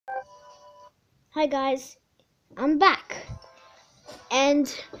Hi guys, I'm back. And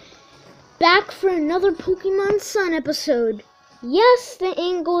back for another Pokemon Sun episode. Yes, the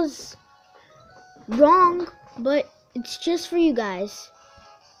angle's wrong, but it's just for you guys.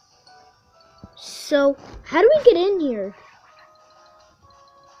 So, how do we get in here?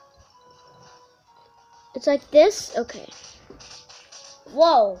 It's like this? Okay.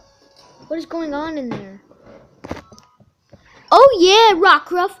 Whoa, what is going on in there? Oh yeah,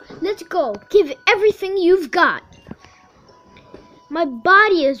 Rockruff, let's go. Give everything you've got. My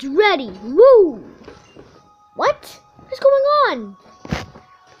body is ready. Woo! What? What's going on?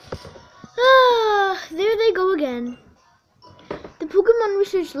 Ah, there they go again. The Pokemon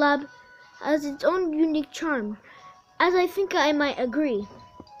Research Lab has its own unique charm, as I think I might agree.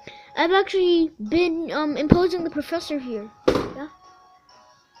 I've actually been imposing the professor here. Yeah?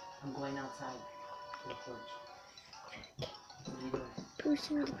 I'm going outside to the porch.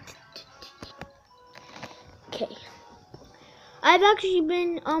 Okay. I've actually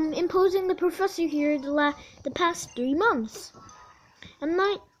been imposing the professor here the past 3 months. I'm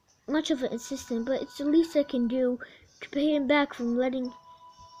not much of an assistant, but it's the least I can do to pay him back from letting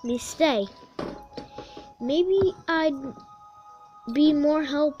me stay. Maybe I'd be more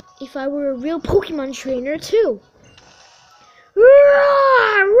help if I were a real Pokemon trainer too.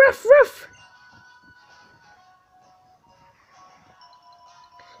 Ruff, ruff.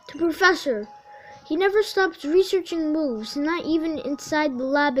 The professor, he never stops researching moves, not even inside the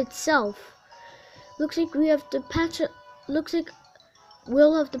lab itself. Looks like we'll have to patch up the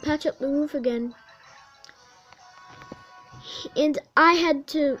roof again. And I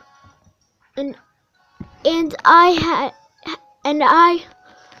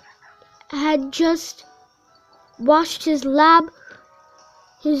had just washed his lab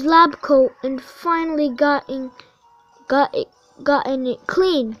coat and finally gotten it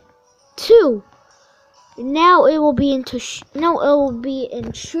clean too. Now it will be in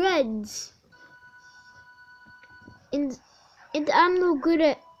shreds. And I'm no good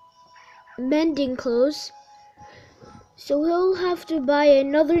at mending clothes, so he'll have to buy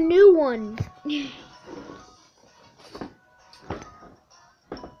another new one. You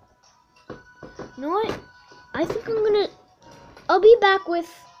know what? I think I'll be back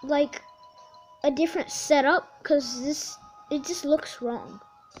with like a different setup, cause it just looks wrong.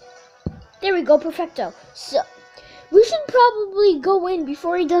 There we go, perfecto. So we should probably go in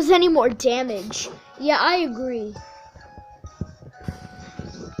before he does any more damage. Yeah, I agree.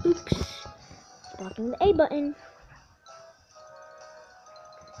 Oops. Blocking the A button.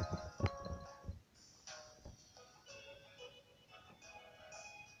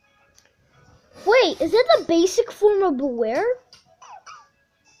 Wait, is that the basic form of Beware?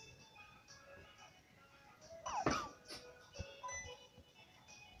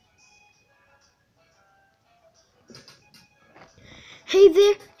 Hey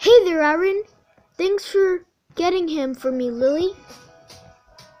there, Aaron. Thanks for getting him for me, Lily.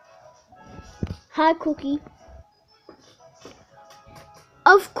 Hi, Cookie.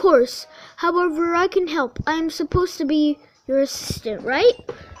 Of course. However, I can help. I am supposed to be your assistant, right?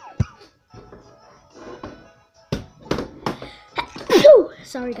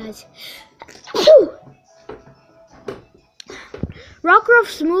 Sorry, guys.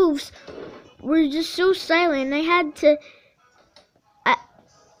 Rockruff's moves were just so silent.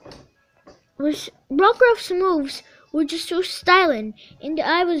 Rockruff's moves were just so silent, and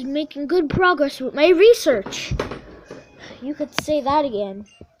I was making good progress with my research. You could say that again.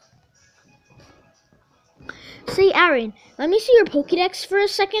 Say, Aaron, let me see your Pokédex for a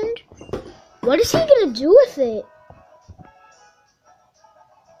second. What is he gonna do with it?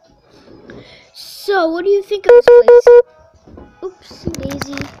 So, what do you think of this place? Oopsie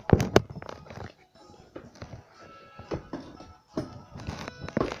daisy.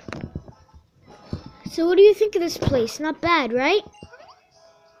 So, what do you think of this place? Not bad, right?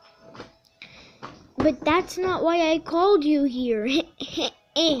 But that's not why I called you here.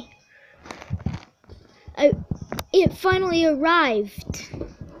 It finally arrived.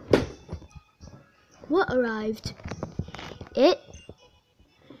 What arrived? It?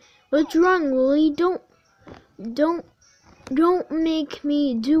 What's wrong, Lily? Don't make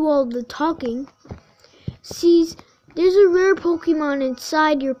me do all the talking. See, there's a rare Pokemon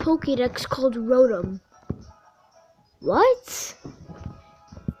inside your Pokédex called Rotom. What?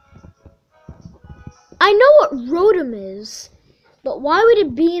 I know what Rotom is, but why would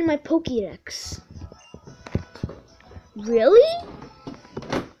it be in my Pokédex? Really?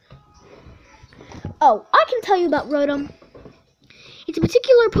 Oh, I can tell you about Rotom. It's a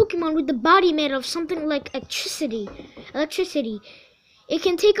particular Pokemon with the body made of something like electricity. It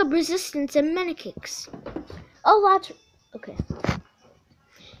can take up resistance and many kicks. Oh, that's okay.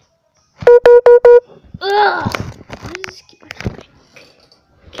 Ugh! Why does this keep on happening?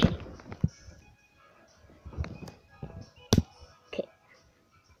 Okay. Okay.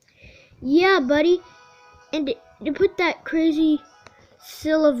 Yeah, buddy. And to put that crazy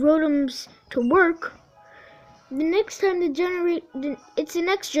seal of Rotoms to work, the next time it's the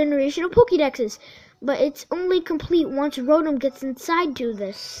next generation of Pokédexes, but it's only complete once Rotom gets inside to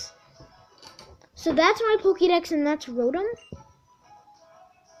this. So that's my Pokédex and that's Rotom.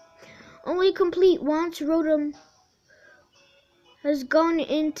 Only complete once Rotom has gone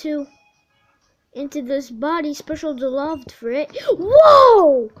into this body special developed for it.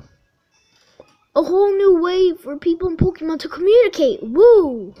 Whoa! A whole new way for people in Pokemon to communicate.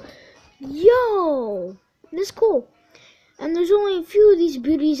 Woo! Yo! This is cool. And there's only a few of these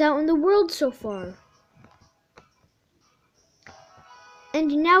beauties out in the world so far. And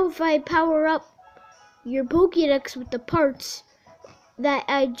now if I power up your Pokédex with the parts that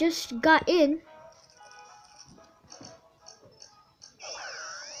I just got in.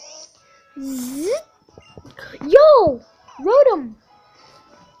 Zip. Yo! Rotom!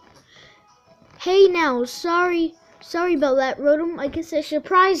 Hey now, sorry about that, Rotom. I guess I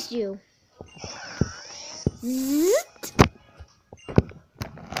surprised you. Zit.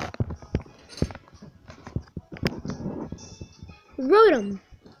 Rotom.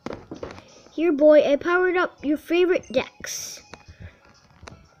 Here, boy, I powered up your favorite dex.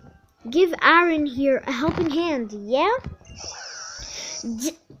 Give Aaron here a helping hand, yeah?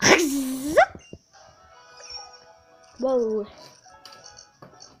 Whoa.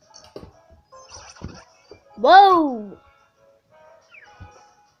 Whoa!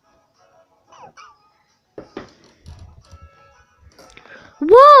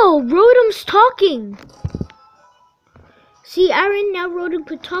 Whoa! Rotom's talking! See, Aaron, now Rotom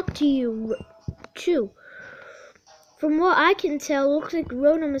could talk to you, too. From what I can tell, looks like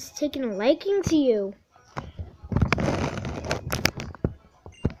Rotom has taken a liking to you.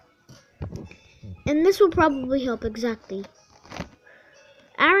 And this will probably help exactly.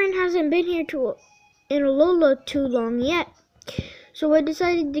 Aaron hasn't been here in Alola too long yet, so I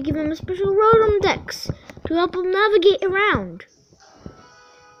decided to give him a special Rotom Dex to help him navigate around.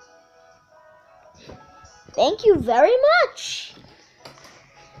 Thank you very much!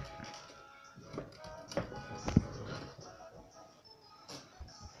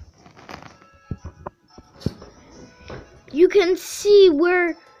 You can see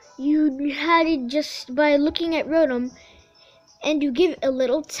where you had it just by looking at Rotom, and you give it a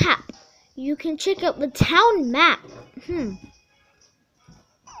little tap. You can check out the town map.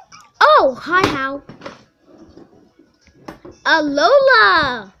 Oh, hi, How.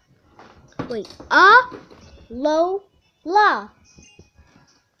 Alola! Wait, Alola.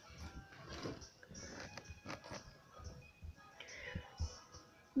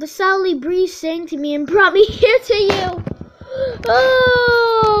 The Sally Breeze sang to me and brought me here to you.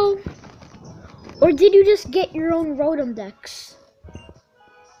 Oh! Or did you just get your own Rotom Dex?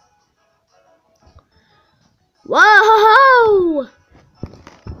 Whoa!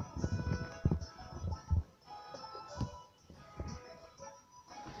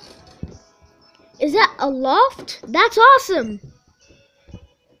 Is that a loft? That's awesome!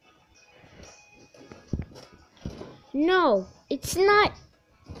 No, it's not.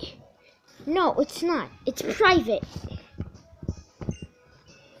 No, it's not. It's private.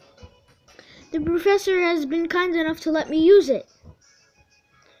 The professor has been kind enough to let me use it.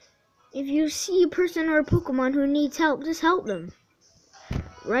 If you see a person or a Pokemon who needs help, just help them.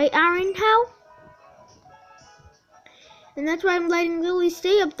 Right, Aaron? How? And that's why I'm letting Lily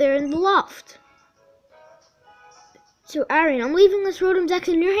stay up there in the loft. So, Aaron, I'm leaving this Rotom Dex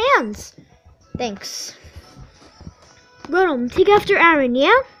in your hands. Thanks. Rotom, take after Aaron,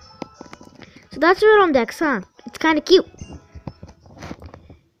 yeah? So that's Rotom Dex, huh? It's kind of cute.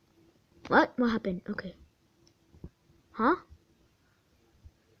 What? What happened? Okay. Huh?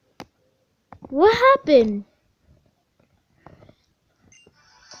 What happened?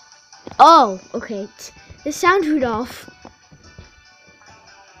 Oh, okay. The sound went off.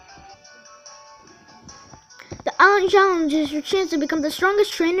 The island challenge is your chance to become the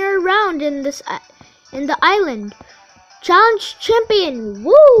strongest trainer around in the island. Challenge champion!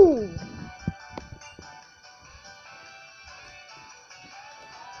 Woo!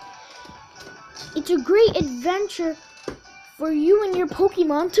 It's a great adventure for you and your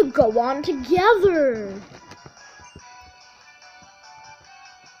Pokemon to go on together.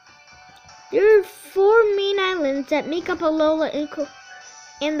 There are 4 main islands that make up Alola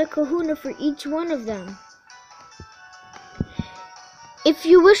and the Kahuna for each one of them. If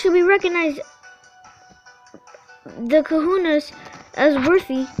you wish to be recognized the kahunas as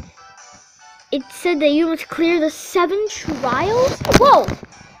worthy, it said that you must clear the 7 trials? Whoa!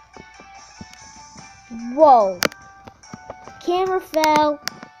 Whoa. Camera fell.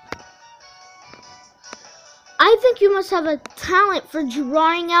 I think you must have a talent for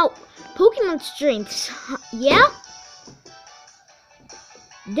drawing out Pokemon strengths. Yeah?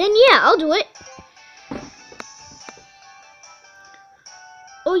 Then yeah, I'll do it.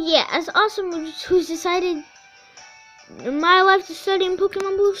 Oh yeah, as Awesome who's decided my life to studying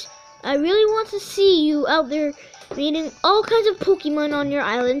Pokemon moves, I really want to see you out there meeting all kinds of Pokemon on your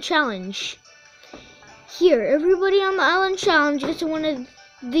island challenge. Here, everybody on the island challenge gets one of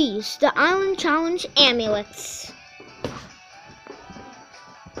these, the island challenge amulets.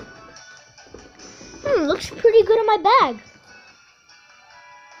 Looks pretty good in my bag.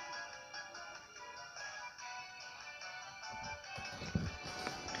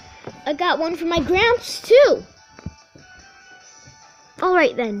 I got one for my gramps too.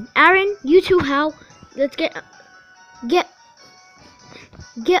 Alright then, Aaron, you too, Hal. Let's get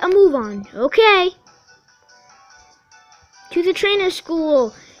a move on, okay? To the trainer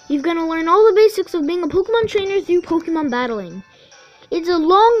school. You're gonna learn all the basics of being a Pokemon trainer through Pokemon battling. It's a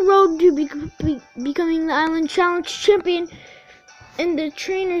long road to becoming the Island Challenge champion, and the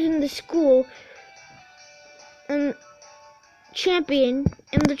trainers in the school are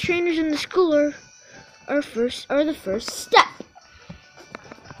the first step.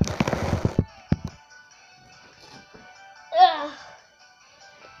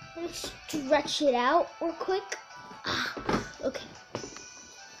 Let's stretch it out real quick. Okay.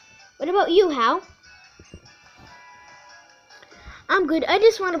 What about you, Hal? I'm good. I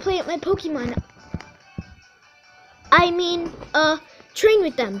just want to play with my Pokemon. I mean, train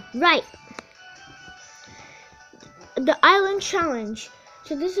with them. Right. The Island Challenge.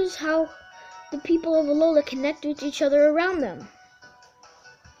 So this is how the people of Alola connect with each other around them.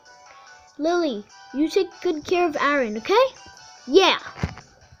 Lily, you take good care of Aaron, okay? Yeah.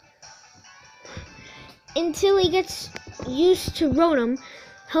 Until he gets used to Rotom,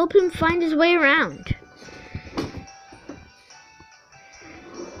 help him find his way around.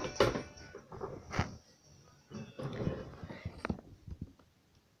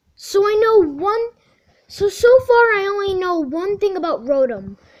 So far I only know one thing about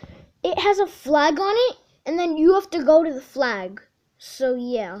Rotom. It has a flag on it, and then you have to go to the flag. So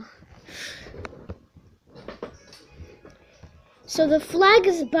yeah. So the flag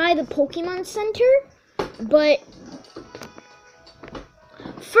is by the Pokemon Center, but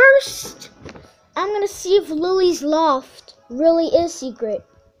first I'm gonna see if Lily's loft really is secret.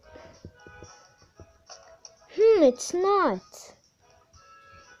 It's not.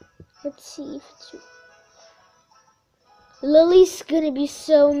 Let's see if it's... Lily's gonna be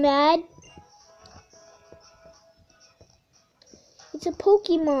so mad. It's a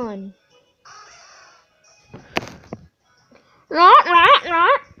Pokemon.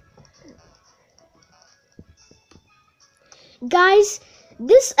 Guys,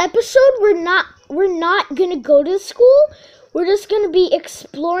 this episode we're not gonna go to school. We're just gonna be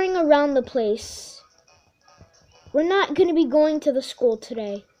exploring around the place. We're not gonna be going to the school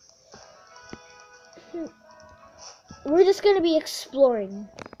today. We're just gonna be exploring.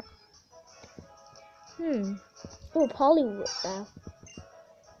 Oh, Polly bath.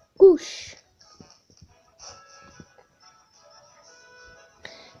 Goosh.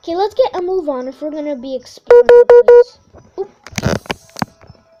 Okay, let's get a move on if we're gonna be exploring the place. Oop.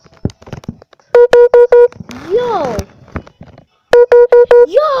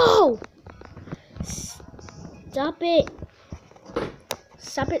 Yo! Stop it.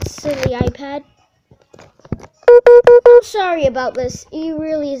 Stop it, silly iPad. I'm sorry about this. It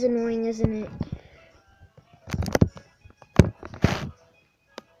really is annoying, isn't it?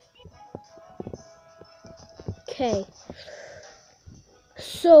 Okay.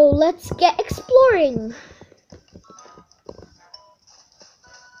 So let's get exploring.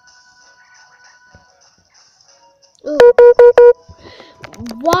 Ooh.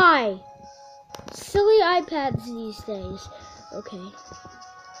 Why? Silly iPads these days. Okay.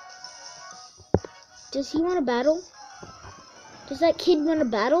 Does he want to battle? Does that kid want to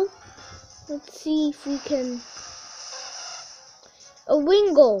battle? Let's see if we can... A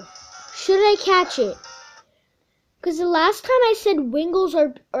wingull. Should I catch it? Because the last time I said wingulls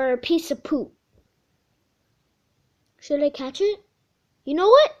are a piece of poop. Should I catch it? You know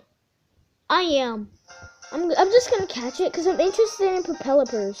what? I am. I'm just going to catch it because I'm interested in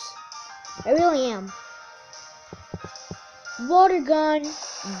propellers. I really am. Water gun.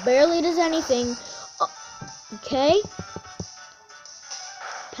 Barely does anything. Okay.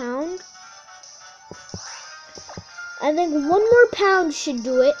 pound. I think one more pound should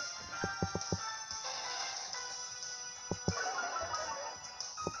do it.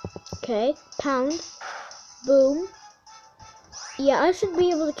 Okay, pound. Boom. Yeah, I should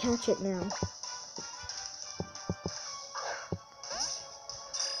be able to catch it now.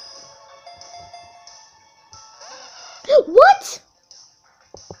 What?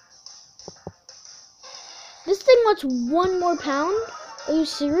 This thing wants one more pound? Are you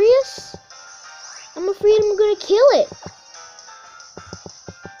serious? I'm afraid I'm gonna kill it.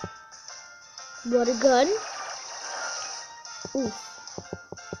 What a gun. Oof.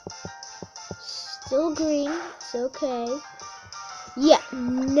 Still green. It's okay. Yeah,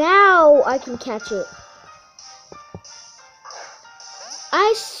 now I can catch it.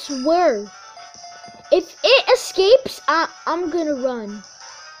 I swear. If it escapes, I'm gonna run.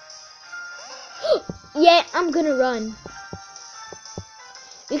 Yeah, I'm gonna run.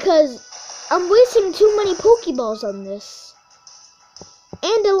 Because I'm wasting too many Pokeballs on this.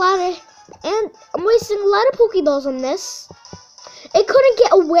 And I'm wasting a lot of Pokeballs on this. It couldn't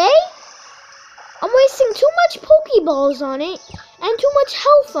get away? I'm wasting too much Pokeballs on it and too much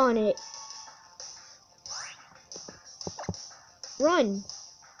health on it. Run.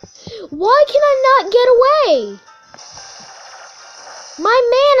 Why can I not get away? My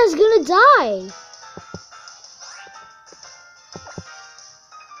man is gonna die.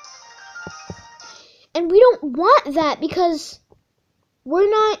 And we don't want that because we're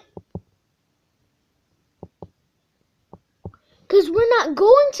not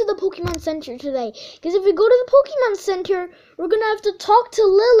going to the Pokemon Center today. Because if we go to the Pokemon Center, we're gonna have to talk to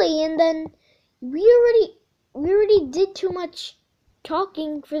Lily, and then we already did too much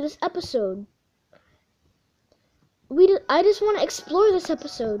talking for this episode. I just want to explore this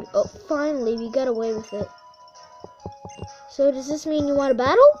episode. Oh, finally, we got away with it. So does this mean you want to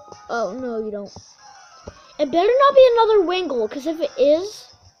battle? Oh, no, you don't. It better not be another wingull, because if it is,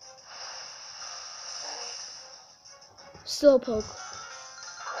 Slowpoke.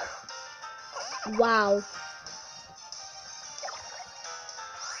 Wow.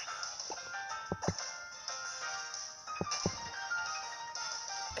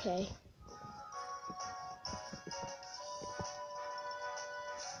 Okay.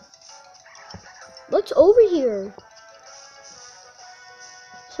 What's over here?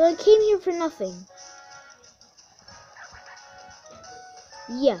 So I came here for nothing.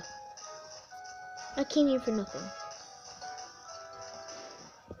 Yeah. I came here for nothing.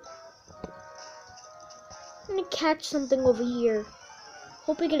 I'm gonna catch something over here.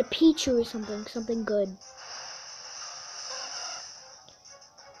 Hope I get a Pichu or something good.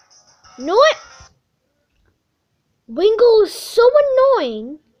 You know what? Wingull is so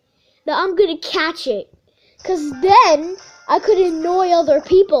annoying that I'm gonna catch it. Cause then I could annoy other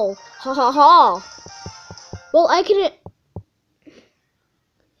people. Ha ha ha. Well, I could.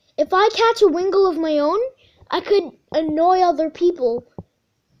 If I catch a wingull of my own, I could annoy other people.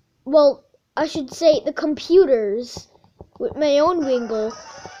 Well, I should say the computers with my own wingull.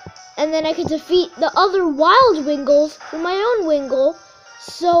 And then I could defeat the other wild wingulls with my own wingull.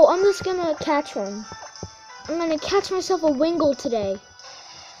 So I'm just gonna catch one. I'm gonna catch myself a wingull today.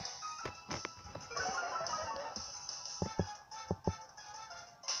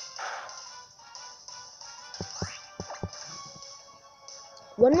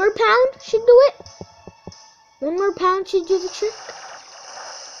 One more pound should do it. One more pound should do the trick.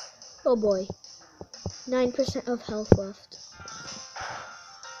 Oh boy. 9% of health left.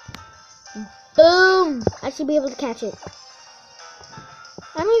 Boom! I should be able to catch it.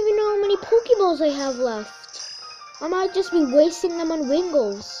 I don't even know how many Pokeballs I have left. I might just be wasting them on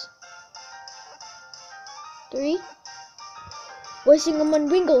Wingulls. 3. Wasting them on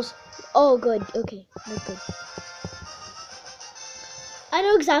Wingulls. Oh, good. Okay, that's good. I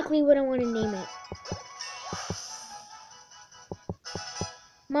know exactly what I want to name it.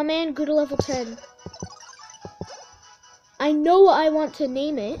 My man grew to level 10. I know what I want to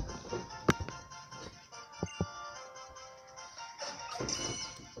name it.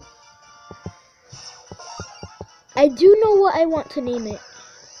 I do know what I want to name it.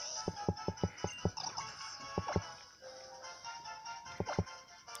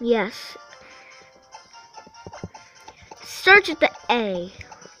 Yes. Starts with the A.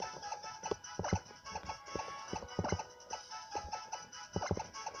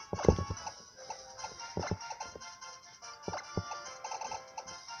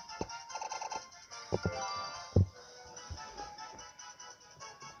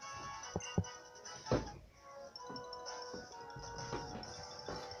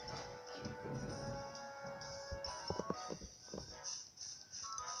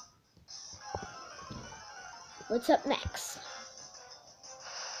 What's up next?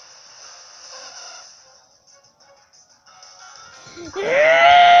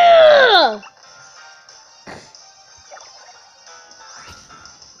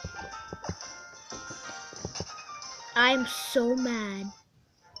 I'm so mad.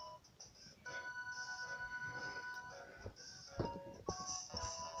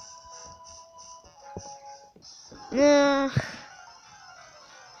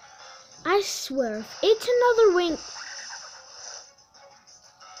 I swear, if it's another wing.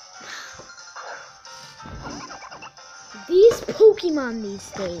 These Pokemon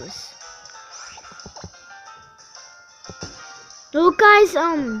these days. Well, guys,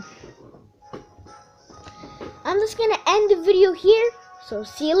 I'm just gonna end the video here. So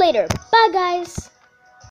see you later. Bye, guys.